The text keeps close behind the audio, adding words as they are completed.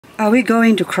Are we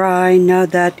going to cry now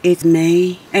that it's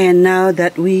May and now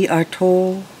that we are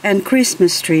tall and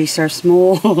Christmas trees are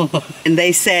small? And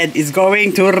they said it's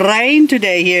going to rain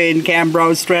today here in Canberra,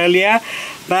 Australia,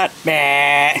 but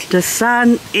the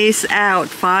sun is out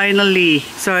finally.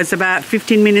 So it's about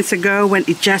 15 minutes ago when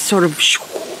it just sort of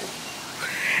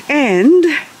and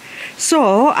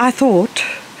so I thought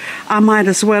I might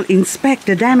as well inspect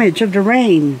the damage of the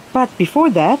rain. But before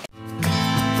that,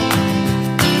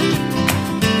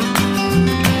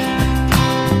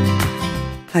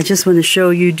 I just want to show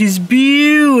you this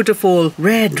beautiful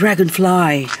red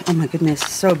dragonfly. Oh my goodness,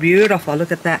 so beautiful. Look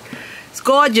at that. It's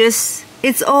gorgeous.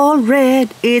 It's all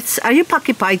red. Are you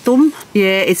Pakipaitum?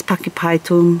 Yeah, it's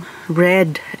Pakipaitum.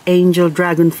 Red angel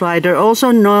dragonfly. They're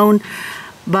also known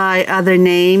by other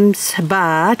names,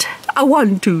 but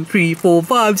 1, 2, 3, 4,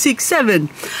 5, 6, 7.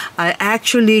 I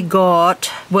actually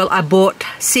got, well, I bought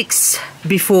 6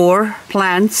 before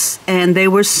plants and they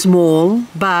were small,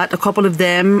 but a couple of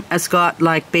them has got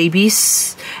like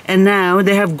babies and now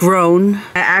they have grown.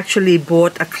 I actually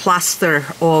bought a cluster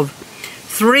of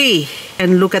 3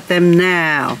 and look at them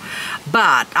now.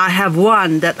 But I have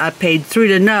one that I paid through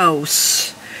the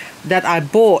nose that I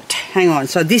bought. Hang on,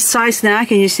 so this size now,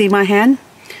 can you see my hand?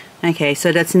 Okay,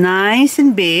 so that's nice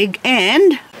and big,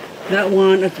 and that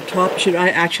one at the top, should I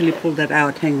actually pull that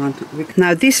out? Hang on.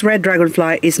 Now this red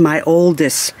dragonfly is my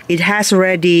oldest. It has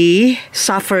already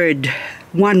suffered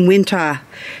one winter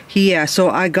here,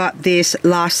 so I got this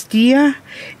last year.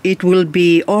 It will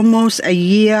be almost a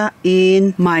year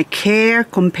in my care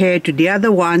compared to the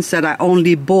other ones that I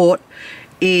only bought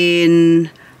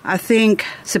in, I think,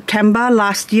 September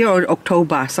last year or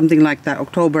October, something like that.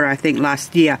 October, I think,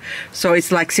 last year. So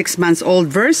it's like 6 months old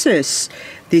versus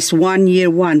this 1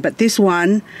 year one. But this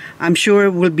one, I'm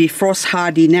sure will be frost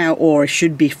hardy now, or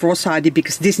should be frost hardy,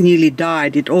 because this nearly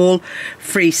died. It all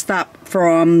freezed up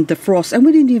from the frost. And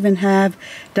we didn't even have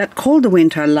that cold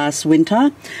winter last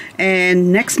winter.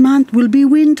 And next month will be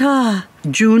winter.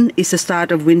 June is the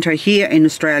start of winter here in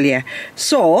Australia.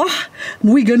 So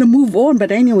we're gonna move on,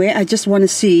 but anyway, I just want to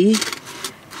see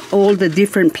all the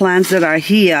different plants that are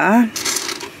here.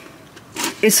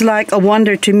 It's like a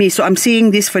wonder to me. So I'm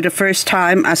seeing this for the first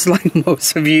time, as like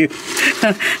most of you.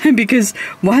 Because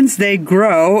once they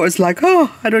grow, it's like,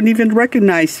 oh, I don't even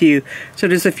recognize you. So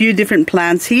there's a few different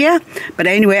plants here. But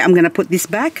anyway, I'm going to put this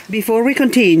back. Before we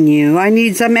continue, I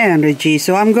need some energy.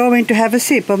 So I'm going to have a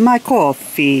sip of my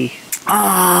coffee.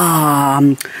 Ah,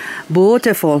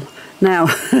 beautiful. Now,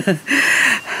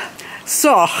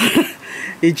 so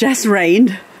it just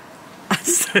rained.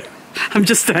 I'm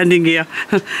just standing here.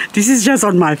 This is just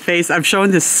on my face. I've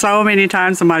shown this so many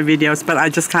times in my videos, but I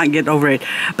just can't get over it.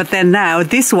 But then now,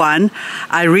 this one,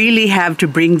 I really have to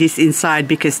bring this inside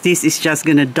because this is just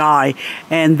gonna die.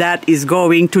 And that is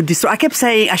going to destroy. I kept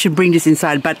saying I should bring this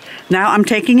inside, but now I'm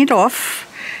taking it off.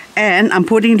 And I'm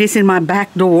putting this in my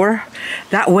back door.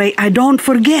 That way I don't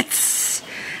forget.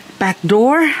 Back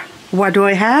door. What do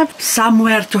I have?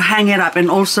 Somewhere to hang it up. And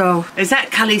also, is that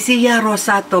Calisilla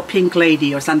Rosato Pink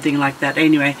Lady or something like that?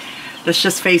 Anyway, that's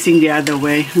just facing the other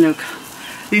way. Look,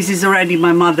 this is already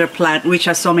my mother plant, which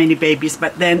has so many babies.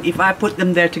 But then if I put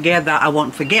them there together, I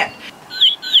won't forget.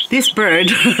 This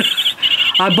bird,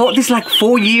 I bought this like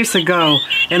 4 years ago.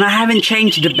 And I haven't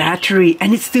changed the battery.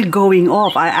 And it's still going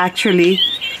off. I actually...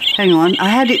 Hang on, I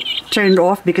had it turned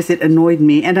off because it annoyed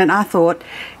me, and then I thought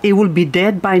it will be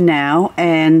dead by now,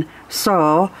 and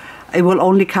so it will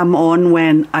only come on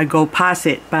when I go past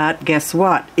it. But guess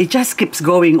what? It just keeps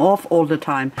going off all the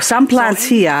time. Some plants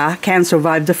here can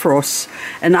survive the frost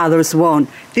and others won't.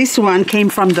 This one came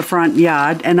from the front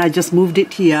yard and I just moved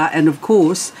it here, and of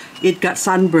course it got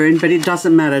sunburned, but it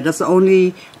doesn't matter. That's the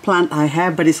only plant I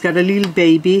have, but it's got a little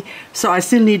baby, so I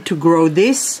still need to grow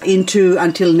this into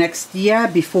until next year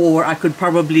before I could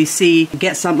probably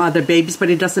get some other babies,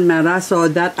 but it doesn't matter, so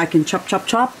that I can chop.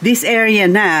 This area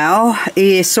now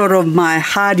is sort of my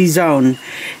hardy zone.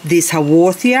 This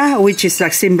Haworthia, which is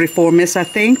like Cimbriformis, I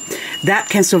think, that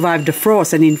can survive the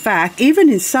frost, and in fact even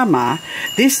in summer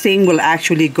this thing will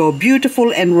actually go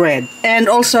beautiful and red. And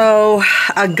also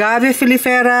Agave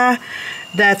filifera.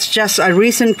 That's just a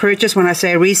recent purchase. When I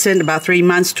say recent, about 3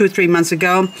 months, 2-3 months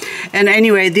ago. And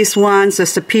anyway, this one's a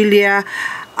Succulent.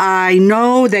 I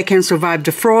know they can survive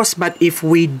the frost, but if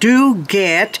we do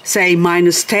get, say,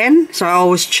 -10, so I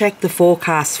always check the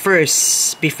forecast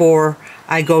first before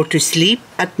I go to sleep.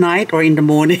 at night or in the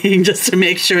morning just to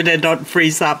make sure they don't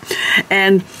freeze up.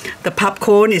 And the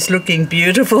popcorn is looking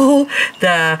beautiful.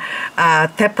 The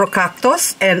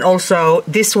teprocactus, and also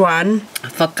this one,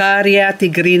 Fucaria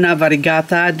tigrina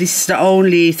variegata. This is the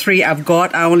only 3 I've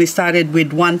got. I only started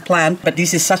with 1 plant, but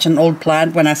this is such an old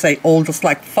plant. When I say old, it's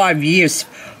like 5 years.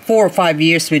 4 or 5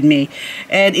 years with me,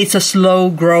 and it's a slow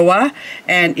grower,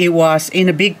 and it was in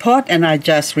a big pot and I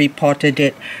just repotted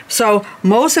it. So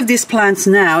most of these plants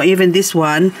now, even this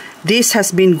one, this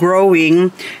has been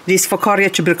growing, this Fucaria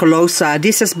tuberculosa,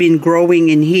 this has been growing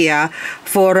in here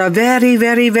for a very,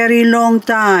 very, very long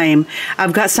time.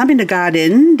 I've got some in the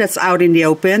garden that's out in the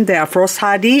open. They are frost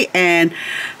hardy and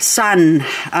sun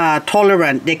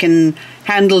tolerant. They can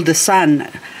handle the sun,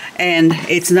 and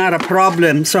it's not a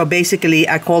problem. So basically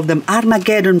I call them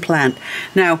Armageddon plant.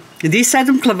 Now this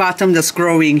Sedum clavatum that's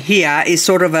growing here is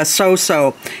sort of a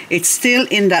so-so. It's still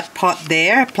in that pot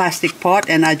there, plastic pot,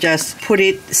 and I just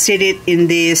sit it in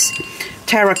this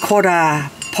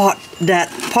terracotta pot, that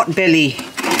pot belly,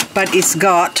 but it's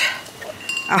got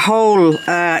a hole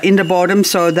in the bottom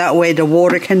so that way the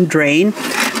water can drain.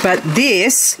 But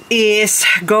this is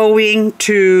going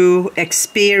to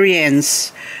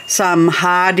experience some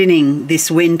hardening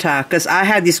this winter, because I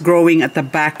had this growing at the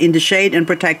back in the shade and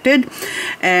protected,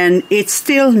 and it's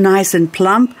still nice and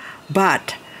plump,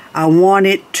 but I want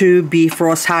it to be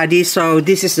frost hardy. So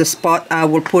this is the spot I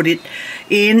will put it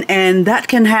in, and that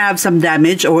can have some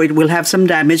damage, or it will have some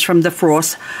damage from the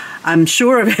frost, I'm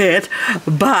sure of it,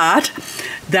 but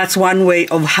that's one way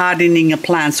of hardening a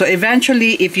plant. So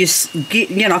eventually, if you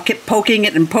keep poking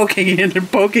it and poking it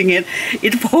and poking it,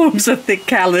 it forms a thick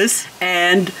callus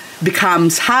and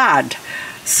becomes hard.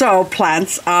 So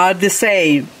plants are the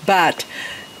same, but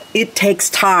it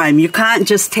takes time. You can't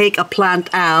just take a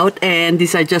plant out, and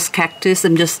these are just cactus.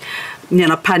 I'm just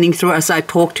panning through as I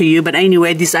talk to you. But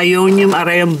anyway, this Ionium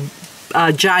areum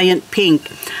giant pink.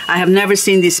 I have never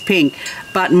seen this pink,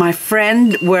 but my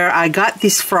friend where I got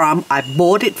this from, I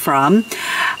bought it from,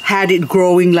 had it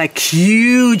growing like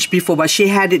huge before, but she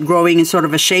had it growing in sort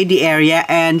of a shady area,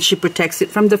 and she protects it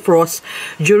from the frost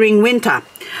during winter.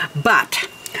 But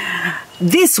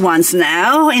these ones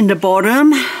now in the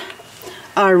bottom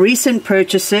are recent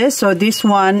purchases. So this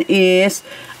one is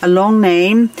a long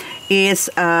name, is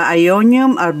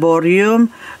Ionium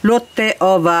arboreum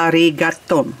loteo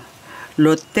variegatum.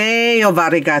 Loteo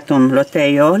variegatum.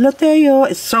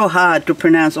 Loteo. It's so hard to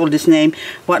pronounce all this name.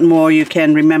 What more you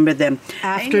can remember them.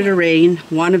 After the rain,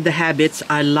 one of the habits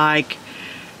I like,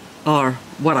 or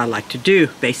what I like to do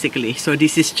basically, so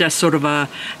this is just sort of a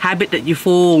habit that you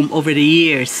form over the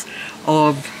years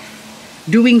of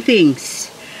doing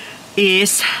things,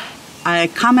 is I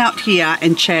come out here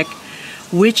and check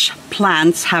which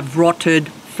plants have rotted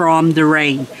from the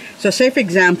rain. So say for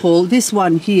example, this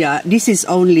one here, this is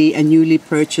only a newly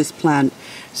purchased plant.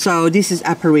 So this is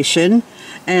apparition,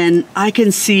 and I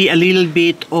can see a little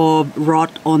bit of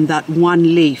rot on that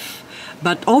one leaf.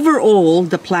 But overall,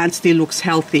 the plant still looks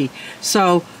healthy.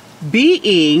 So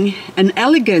being an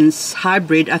elegance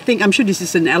hybrid, I'm sure this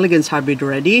is an elegance hybrid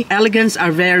already. Elegance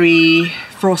are very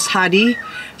frost hardy,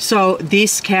 so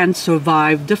this can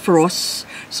survive the frost.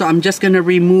 So I'm just gonna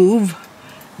remove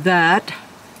that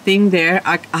thing there.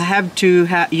 I have to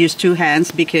use 2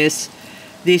 hands because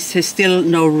this has still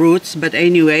no roots, but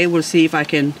anyway, we'll see if I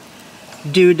can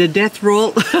do the death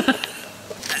roll.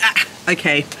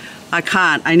 Okay, I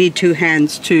can't. I need 2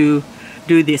 hands to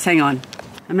do this. Hang on.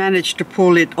 I managed to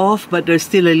pull it off, but there's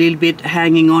still a little bit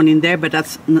hanging on in there, but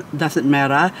that doesn't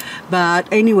matter. But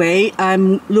anyway,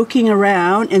 I'm looking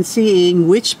around and seeing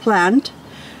which plant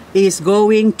is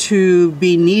going to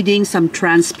be needing some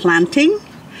transplanting.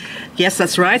 Yes,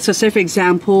 that's right. So say for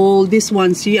example, this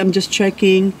one, see, I'm just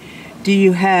checking. Do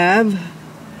you have?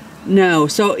 No.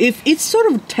 So if it's sort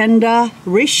of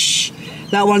tender-ish,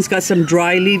 that one's got some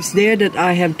dry leaves there that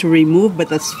I have to remove, but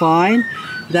that's fine.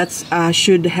 That's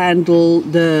should handle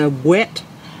the wet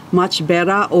much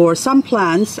better. Or some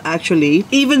plants, actually,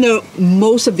 even though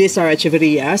most of these are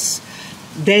Echeverias,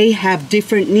 they have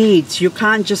different needs. You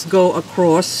can't just go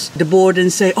across the board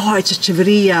and say, oh, it's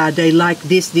Echeveria, they like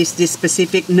this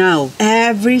specific. No.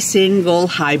 Every single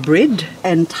hybrid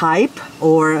and type,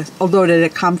 or although they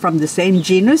come from the same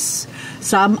genus,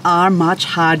 some are much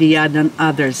hardier than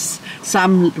others.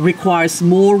 Some requires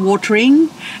more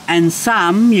watering, and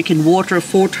some you can water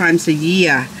 4 times a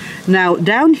year. Now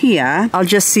down here, I'll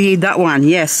just see that one.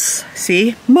 Yes,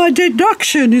 see? My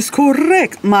deduction is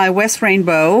correct. My West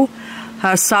Rainbow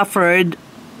has suffered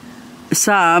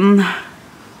some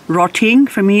rotting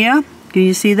from here. Can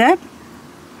you see that?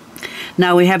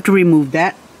 Now we have to remove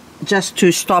that just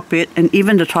to stop it, and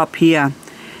even the top here,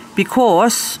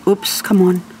 because, oops, come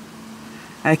on.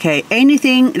 Okay,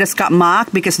 anything that's got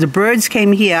marked, because the birds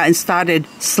came here and started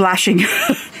slashing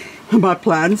my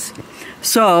plants.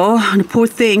 So the poor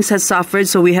things had suffered,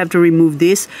 so we have to remove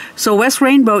this. So West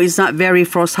Rainbow is not very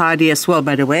frost hardy as well,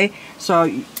 by the way. So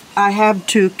I have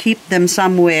to keep them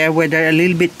somewhere where they're a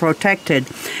little bit protected.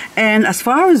 And as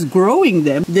far as growing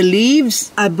them, the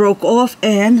leaves I broke off,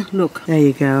 and look, there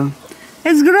you go.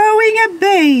 It's growing a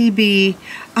baby.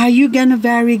 Are you gonna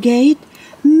variegate?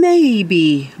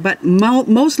 Maybe, but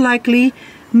most likely,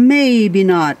 maybe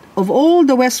not. Of all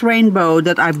the West Rainbow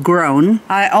that I've grown,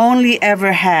 I only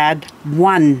ever had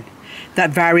one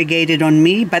that variegated on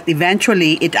me, but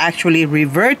eventually it actually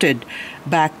reverted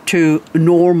back to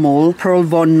normal Pearl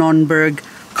von Nonnberg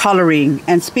coloring.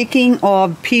 And speaking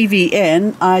of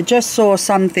PVN, I just saw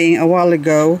something a while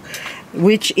ago,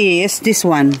 which is this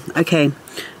one. Okay,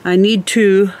 I need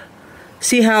to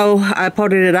see how I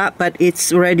potted it up, but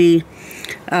it's already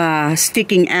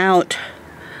sticking out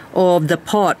of the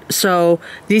pot. So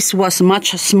this was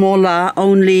much smaller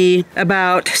only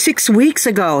about 6 weeks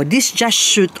ago. This just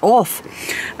shoot off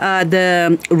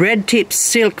the red tip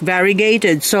silk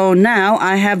variegated. So now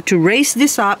I have to raise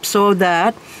this up so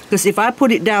that, because if I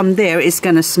put it down there, it's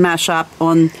gonna smash up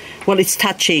on, well, it's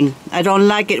touching. I don't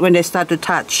like it when they start to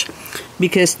touch,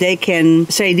 because they can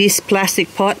say this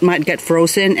plastic pot might get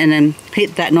frozen and then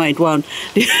hit that. No, it won't.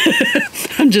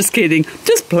 I'm just kidding,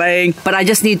 just playing. But I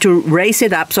just need to raise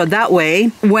it up so that way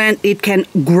when it can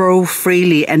grow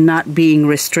freely and not being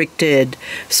restricted.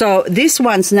 So this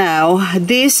one's now,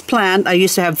 this plant, I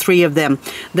used to have 3 of them.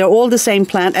 They're all the same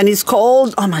plant, and it's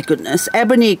called, oh my goodness,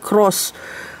 Ebony Cross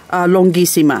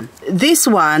Longissima. This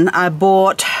one I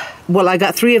bought, well, I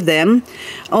got 3 of them,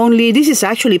 only this is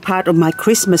actually part of my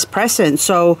Christmas present.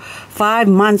 So 5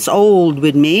 months old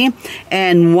with me,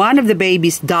 and one of the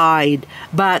babies died.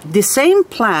 But the same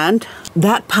plant,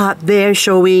 that part there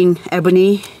showing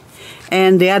ebony,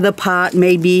 and the other part,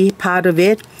 maybe part of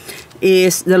it,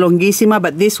 is the Longissima,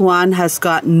 but this one has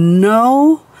got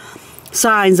no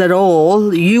signs at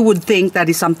all. You would think that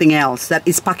is something else, that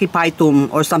is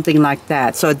Pachyphytum or something like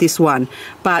that. So this one,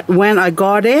 but when I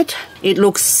got it, it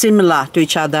looks similar to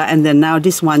each other, and then now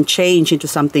this one changed into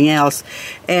something else,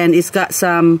 and it's got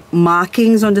some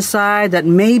markings on the side that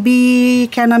maybe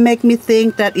kind of make me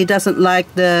think that it doesn't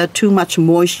like the too much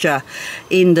moisture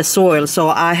in the soil. So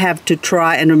I have to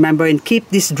try and remember and keep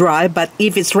this dry, but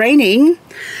if it's raining,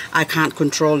 I can't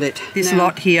control it. This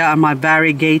lot here are my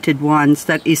variegated ones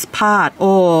that is part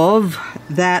of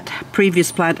that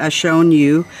previous plant I shown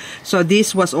you. So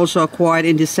this was also acquired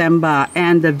in December,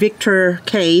 and the Victor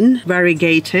Cane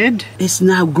variegated is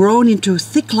now grown into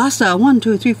thick cluster. 1,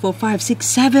 2, 3, 4, 5, 6,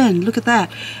 7. Look at that.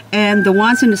 And the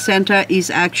ones in the center is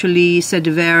actually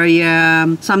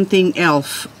Echeveria something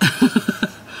elf.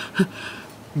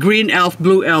 Green elf,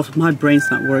 blue elf. My brain's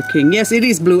not working. Yes, it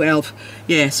is blue elf.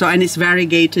 Yeah, so, and it's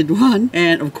variegated one.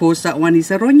 And of course that one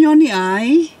is a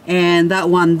Rognoni. And that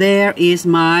one there is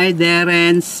my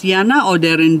Derensiana or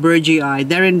Derenbergii.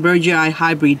 Derenbergii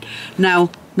hybrid. Now,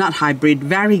 not hybrid,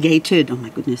 variegated. Oh my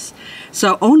goodness.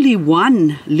 So only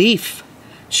one leaf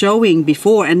showing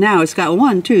before, and now it's got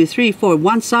 1, 2, 3, 4.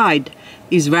 One side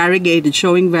is variegated,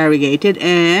 showing variegated.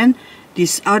 And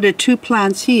these other 2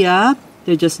 plants here,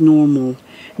 they're just normal.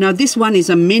 Now this one is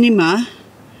a minima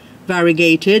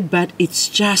variegated, but it's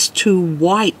just too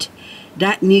white.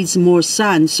 That needs more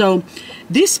sun. So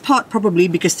this pot probably,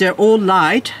 because they're all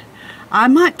light, I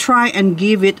might try and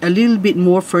give it a little bit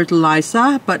more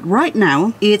fertilizer. But right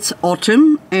now it's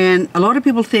autumn, and a lot of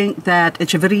people think that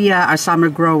Echeveria are summer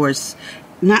growers.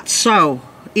 Not so.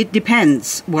 It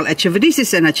depends. Well, this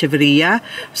is an Echeveria,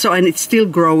 so, and it's still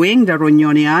growing, the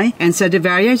Rognonii. And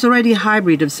Echeveria is already a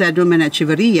hybrid of Sedum and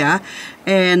Echeveria.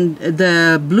 And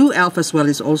the blue elf as well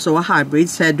is also a hybrid,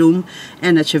 Sedum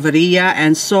and Echeveria.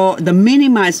 And so the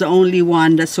minima is the only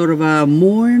one that's sort of a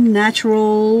more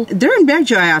natural.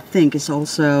 Derenbergii, I think, is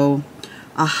also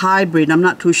a hybrid. I'm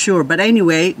not too sure, but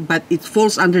anyway, but it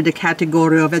falls under the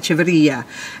category of Echeveria.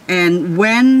 And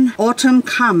when autumn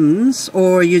comes,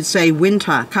 or you'd say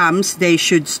winter comes, they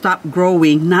should stop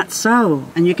growing. Not so.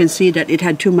 And you can see that it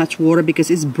had too much water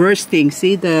because it's bursting.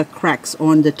 See the cracks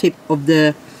on the tip of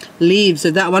the leaves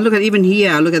of that one. Look at even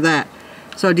here, look at that.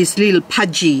 So this little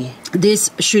pudgy,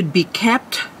 this should be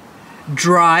kept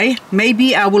dry.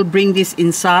 Maybe I will bring this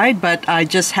inside, but I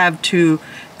just have to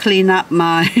clean up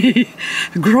my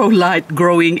grow light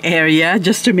growing area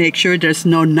just to make sure there's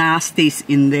no nasties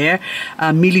in there.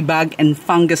 Mealybug and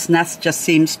fungus gnats just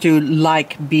seems to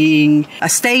like being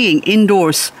staying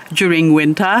indoors during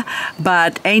winter.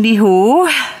 But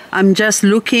anywho, I'm just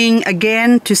looking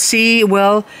again to see,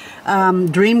 well,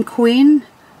 Dream Queen.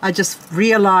 I just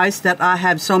realized that I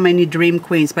have so many Dream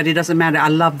Queens, but it doesn't matter. I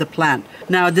love the plant.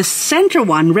 Now the center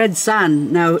one, Red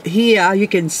Sun. Now here you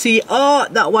can see, oh,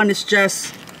 that one is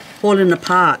just falling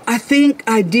apart. I think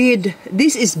I did,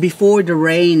 this is before the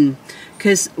rain,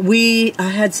 because I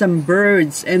had some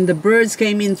birds, and the birds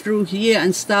came in through here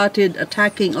and started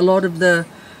attacking a lot of the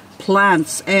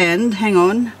plants. And hang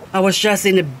on, I was just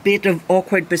in a bit of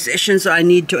awkward position, so I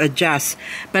need to adjust.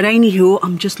 But anywho,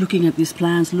 I'm just looking at these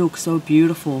plants. Look, so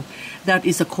beautiful. That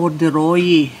is a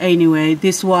corduroy. Anyway,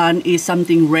 this one is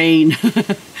something rain.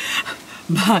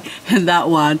 But that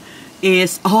one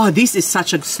is, oh, this is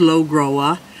such a slow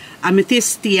grower.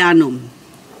 Amethystianum.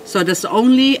 So that's the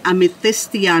only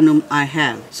Amethystianum I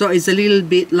have. So it's a little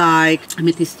bit like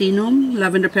Amethystinum,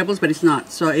 lavender pebbles, but it's not.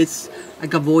 So it's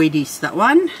Agavoides, that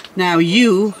one. Now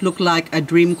you look like a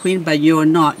Dream Queen, but you're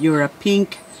not. You're a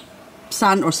Pink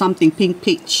Sun or something, Pink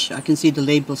Peach. I can see the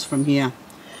labels from here.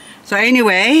 So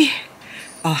anyway,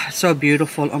 oh, so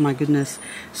beautiful. Oh my goodness.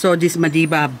 So this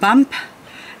Madiba bump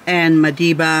and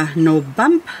Madiba no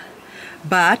bump.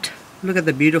 But look at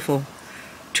the beautiful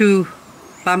 2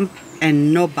 bump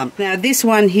and no bump. Now this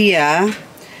one here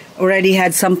already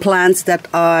had some plants that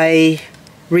I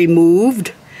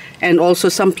removed, and also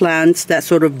some plants that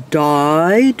sort of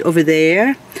died over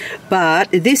there. But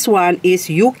this one is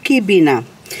Echeveria.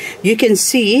 You can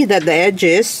see that the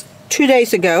edges 2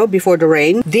 days ago before the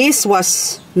rain, this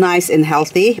was nice and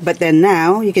healthy, but then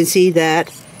now you can see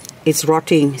that it's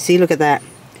rotting. See, look at that.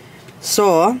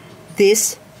 So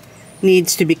this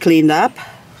needs to be cleaned up,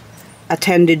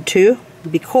 attended to,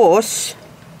 because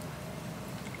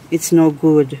it's no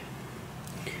good.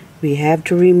 We have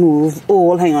to remove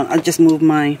all, hang on, I'll just move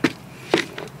my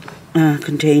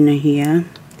container here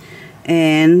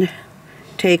and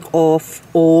take off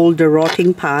all the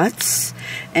rotting parts,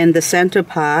 and the center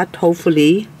part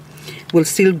hopefully will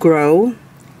still grow,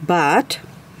 but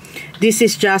this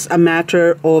is just a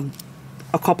matter of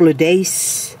a couple of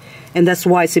days, and that's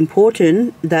why it's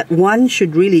important that one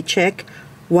should really check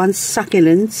one's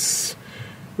succulents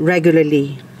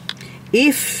regularly.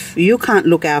 If you can't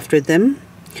look after them,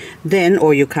 then,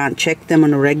 or you can't check them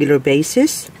on a regular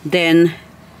basis, then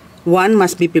one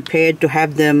must be prepared to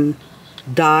have them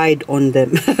died on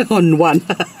them on one.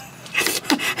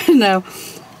 Now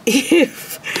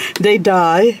if they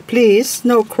die, please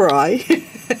no cry.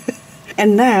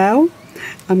 And now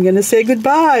I'm gonna say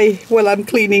goodbye while I'm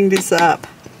cleaning this up.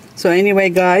 So anyway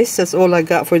guys, that's all I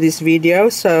got for this video.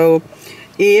 So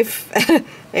if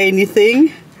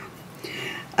anything,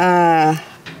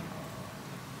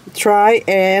 try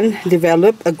and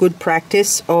develop a good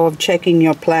practice of checking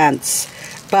your plants.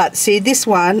 But see this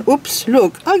one, oops,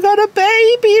 look, I got a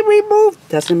baby removed.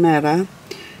 Doesn't matter.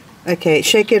 Okay,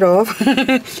 shake it off.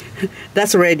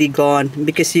 That's already gone,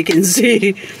 because you can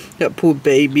see that poor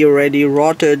baby already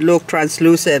rotted. Look,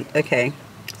 translucent. Okay,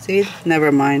 see,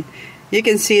 never mind. You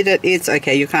can see that it's,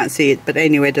 okay, you can't see it, but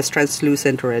anyway, that's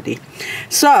translucent already.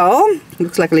 So,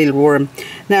 looks like a little worm.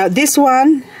 Now this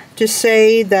one, to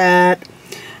say that,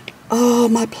 oh,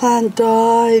 my plant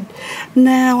died.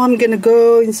 Now I'm gonna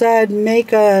go inside,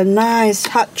 make a nice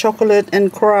hot chocolate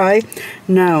and cry.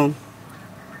 No.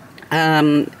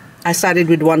 I started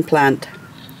with one plant.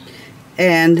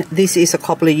 And this is a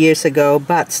couple of years ago,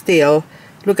 but still,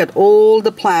 look at all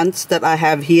the plants that I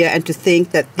have here, and to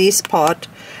think that this pot,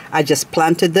 I just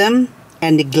planted them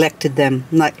and neglected them.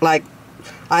 Like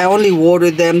I only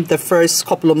watered them the first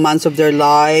couple of months of their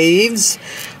lives,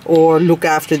 or look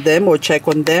after them or check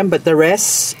on them, but the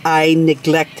rest I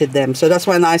neglected them. So that's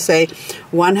when I say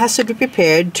one has to be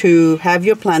prepared to have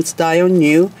your plants die on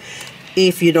you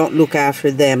if you don't look after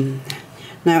them.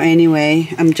 Now anyway,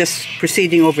 I'm just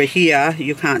proceeding over here.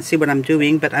 You can't see what I'm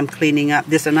doing, but I'm cleaning up.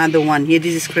 There's another one here.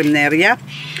 This is Echeveria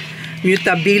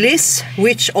mutabilis,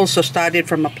 which also started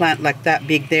from a plant like that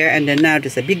big there, and then now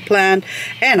there's a big plant,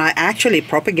 and I actually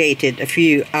propagated a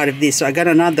few out of this. So I got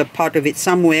another part of it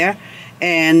somewhere,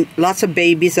 and lots of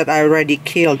babies that I already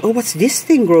killed. Oh, what's this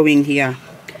thing growing here?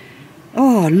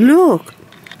 Oh, look,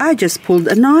 I just pulled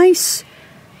a nice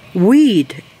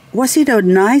weed. Was it a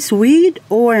nice weed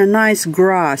or a nice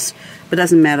grass? But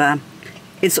doesn't matter.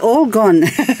 It's all gone.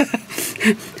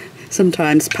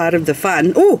 Sometimes part of the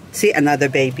fun. Oh, see, another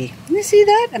baby. You see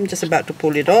that? I'm just about to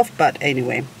pull it off, but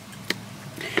anyway.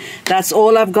 That's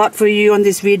all I've got for you on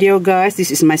this video, guys.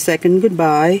 This is my second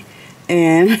goodbye.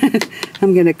 And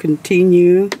I'm going to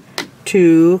continue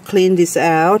to clean this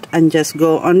out and just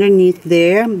go underneath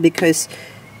there, because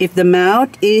if the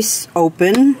mouth is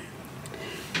open,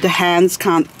 the hands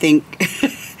can't think.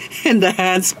 And the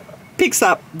hands picks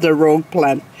up the rogue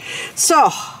plant.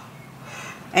 So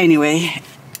anyway,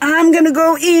 I'm gonna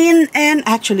go in and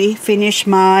actually finish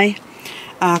my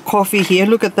coffee here.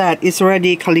 Look at that, it's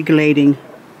already coagulating.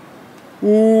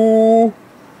 Oh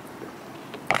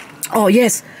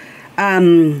yes,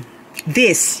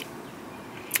 this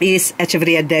is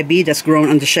Echeveria Debbie that's grown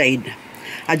on the shade.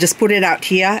 I just put it out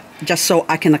here just so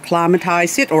I can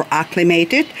acclimatize it or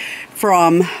acclimate it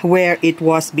from where it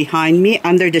was behind me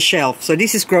under the shelf. So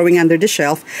this is growing under the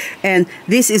shelf, and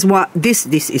this is what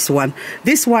this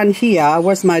one here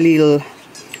was my little,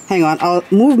 hang on, I'll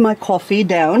move my coffee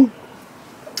down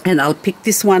and I'll pick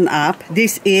this one up.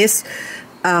 This is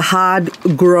a hard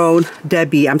grown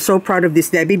Debbie. I'm so proud of this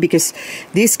Debbie because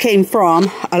this came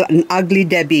from an ugly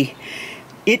Debbie.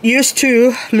 It used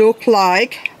to look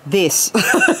like this.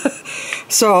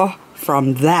 So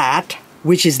from that,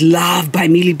 which is loved by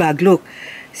mealybug, look,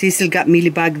 see, still got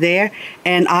mealybug there,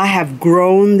 and I have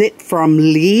grown it from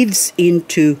leaves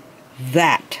into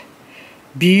that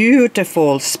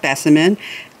beautiful specimen,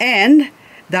 and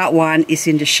that one is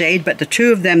in the shade. But the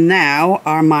two of them now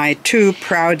are my two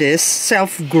proudest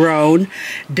self-grown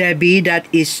Debbie. That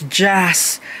is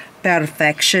just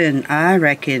perfection, I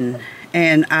reckon.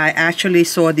 And I actually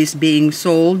saw this being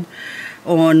sold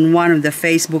on one of the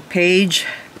Facebook page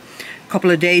a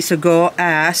couple of days ago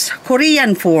as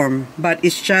Korean form, but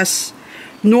it's just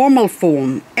normal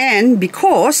form. And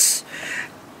because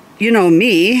you know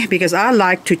me, because I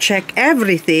like to check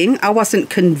everything, I wasn't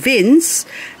convinced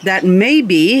that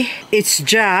maybe it's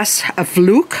just a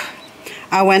fluke.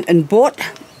 I went and bought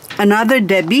another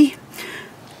Debbie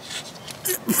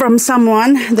from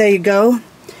someone. There you go.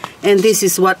 And this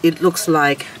is what it looks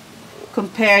like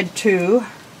compared to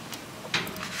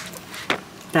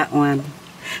that one.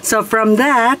 So from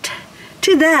that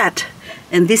to that,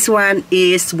 and this one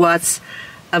is what's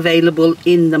available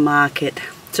in the market.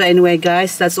 So anyway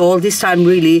guys, that's all this time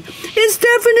really. It's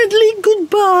definitely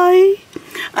goodbye.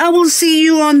 I will see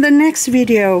you on the next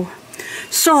video.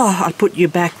 So I'll put you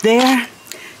back there,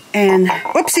 and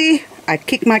whoopsie, I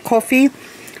kicked my coffee,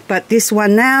 but this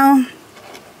one now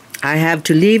I have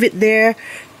to leave it there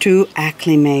to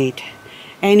acclimate.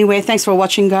 Anyway, thanks for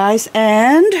watching guys,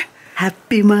 and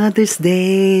Happy Mother's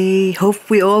Day. Hope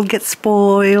we all get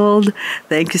spoiled.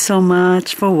 Thank you so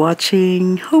much for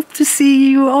watching. Hope to see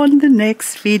you on the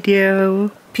next video.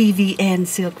 PVN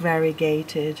silk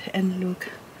variegated. And look,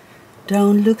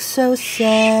 don't look so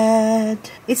sad.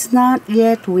 It's not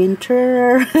yet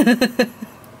winter.